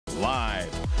Live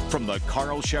from the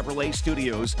Carl Chevrolet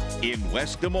Studios in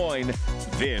West Des Moines,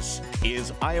 this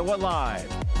is Iowa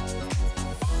Live.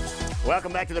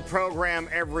 Welcome back to the program,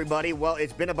 everybody. Well,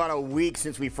 it's been about a week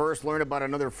since we first learned about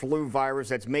another flu virus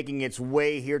that's making its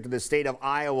way here to the state of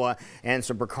Iowa, and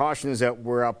some precautions that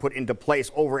were put into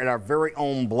place over at our very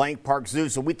own Blank Park Zoo.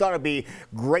 So we thought it'd be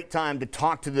a great time to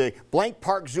talk to the Blank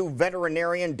Park Zoo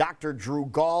veterinarian, Dr. Drew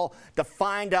Gall, to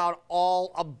find out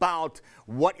all about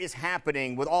what is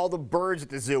happening with all the birds at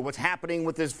the zoo, what's happening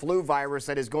with this flu virus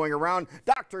that is going around.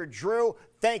 Dr. Drew,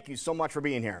 thank you so much for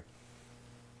being here.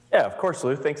 Yeah, of course,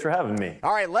 Lou. Thanks for having me.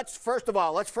 All right, let's first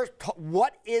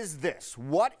what is this?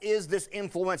 What is this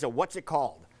influenza? What's it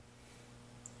called?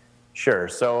 Sure.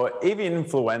 So avian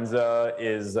influenza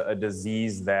is a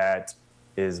disease that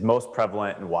is most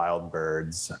prevalent in wild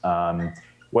birds.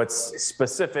 What's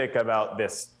specific about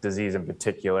this disease in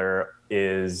particular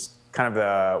is kind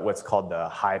of what's called the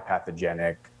high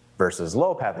pathogenic versus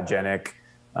low pathogenic.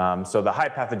 So the high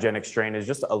pathogenic strain is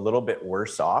just a little bit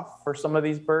worse off for some of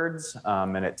these birds,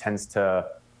 and it tends to,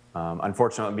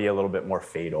 unfortunately, be a little bit more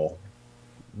fatal.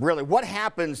 Really? What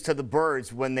happens to the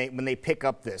birds when they pick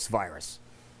up this virus?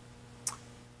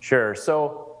 Sure.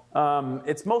 So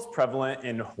it's most prevalent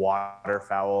in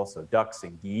waterfowl, so ducks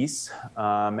and geese,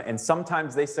 and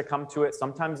sometimes they succumb to it.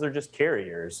 Sometimes they're just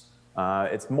carriers.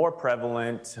 It's more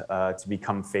prevalent to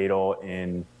become fatal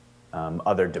in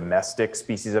other domestic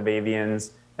species of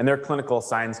avians. And their clinical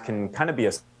signs can kind of be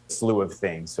a slew of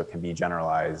things. So it can be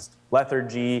generalized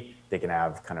lethargy, they can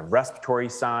have kind of respiratory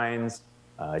signs,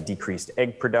 decreased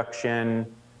egg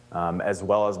production, as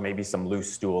well as maybe some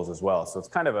loose stools as well. So it's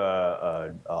kind of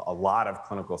a lot of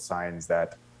clinical signs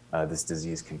that this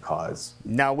disease can cause.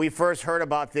 Now, we first heard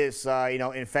about this,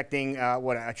 infecting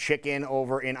a chicken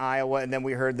over in Iowa, and then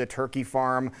we heard the turkey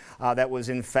farm that was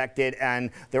infected. And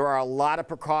there are a lot of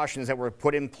precautions that were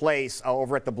put in place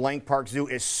over at the Blank Park Zoo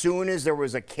as soon as there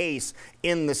was a case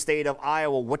in the state of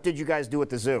Iowa. What did you guys do at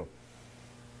the zoo?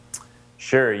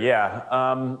 Sure, yeah.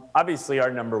 Obviously,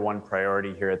 our number one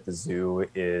priority here at the zoo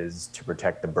is to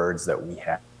protect the birds that we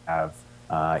have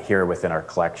here within our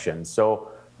collection. So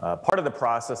part of the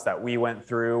process that we went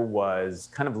through was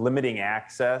kind of limiting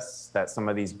access that some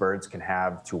of these birds can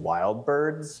have to wild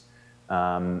birds.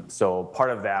 So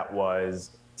part of that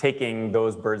was taking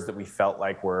those birds that we felt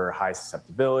like were high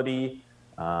susceptibility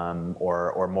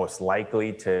or most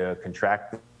likely to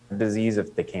contract the disease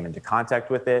if they came into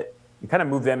contact with it, and kind of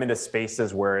move them into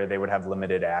spaces where they would have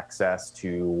limited access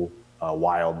to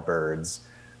wild birds.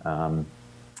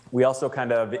 We also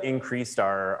kind of increased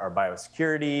our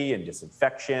biosecurity and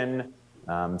disinfection.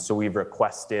 So we've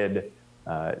requested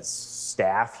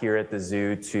staff here at the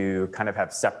zoo to kind of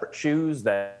have separate shoes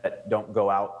that don't go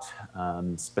out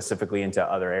specifically into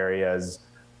other areas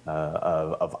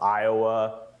of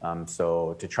Iowa.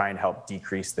 So to try and help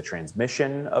decrease the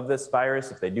transmission of this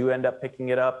virus if they do end up picking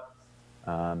it up.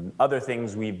 Other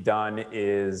things we've done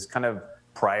is kind of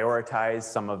prioritize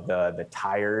some of the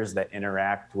tires that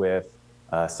interact with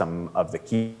some of the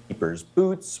keepers'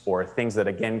 boots, or things that,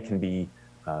 again, can be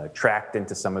tracked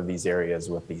into some of these areas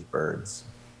with these birds.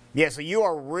 Yeah, so you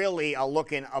are really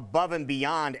looking above and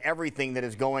beyond everything that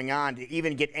is going on to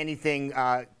even get anything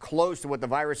close to what the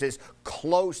virus is,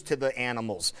 close to the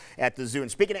animals at the zoo. And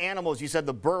speaking of animals, you said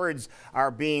the birds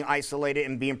are being isolated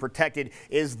and being protected.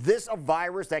 Is this a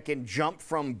virus that can jump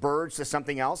from birds to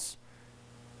something else?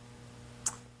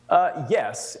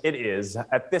 Yes, it is.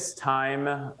 At this time,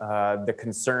 the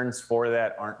concerns for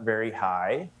that aren't very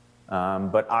high.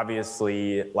 But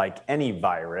obviously, like any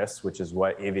virus, which is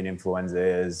what avian influenza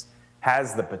is,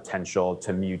 has the potential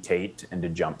to mutate and to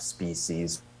jump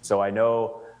species. So I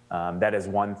know that is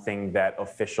one thing that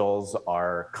officials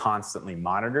are constantly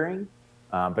monitoring.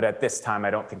 But at this time, I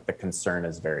don't think the concern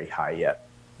is very high yet.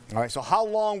 All right, so how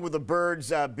long will the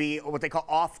birds be what they call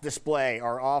off display,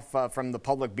 or off from the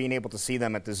public being able to see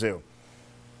them at the zoo?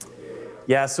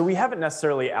 Yeah, so we haven't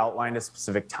necessarily outlined a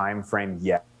specific time frame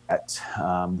yet.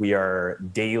 We are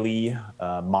daily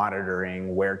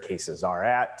monitoring where cases are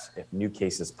at, if new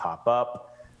cases pop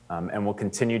up, and we'll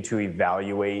continue to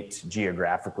evaluate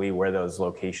geographically where those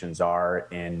locations are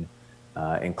in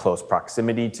close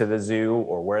proximity to the zoo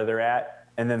or where they're at.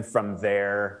 And then from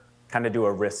there, kind of do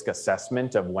a risk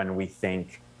assessment of when we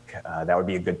think that would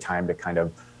be a good time to kind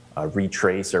of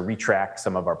retrace or retract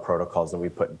some of our protocols that we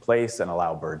put in place and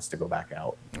allow birds to go back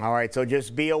out. All right, so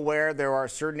just be aware there are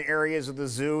certain areas of the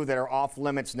zoo that are off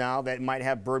limits now that might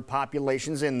have bird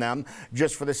populations in them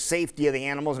just for the safety of the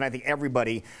animals, and I think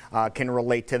everybody can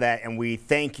relate to that, and we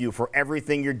thank you for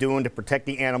everything you're doing to protect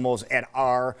the animals at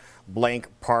our Blank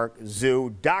Park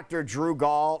Zoo. Dr. Drew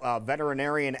Gall,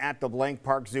 veterinarian at the Blank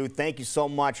Park Zoo, thank you so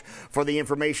much for the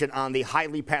information on the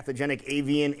highly pathogenic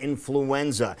avian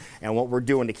influenza and what we're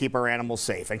doing to keep our animals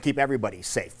safe and keep everybody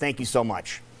safe. Thank you so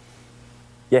much.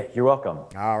 Yeah, you're welcome.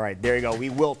 All right, there you go. We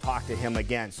will talk to him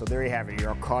again. So there you have it.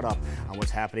 You're caught up on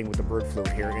what's happening with the bird flu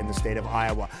here in the state of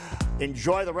Iowa.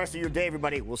 Enjoy the rest of your day,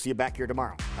 everybody. We'll see you back here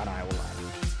tomorrow on Iowa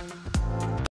Live.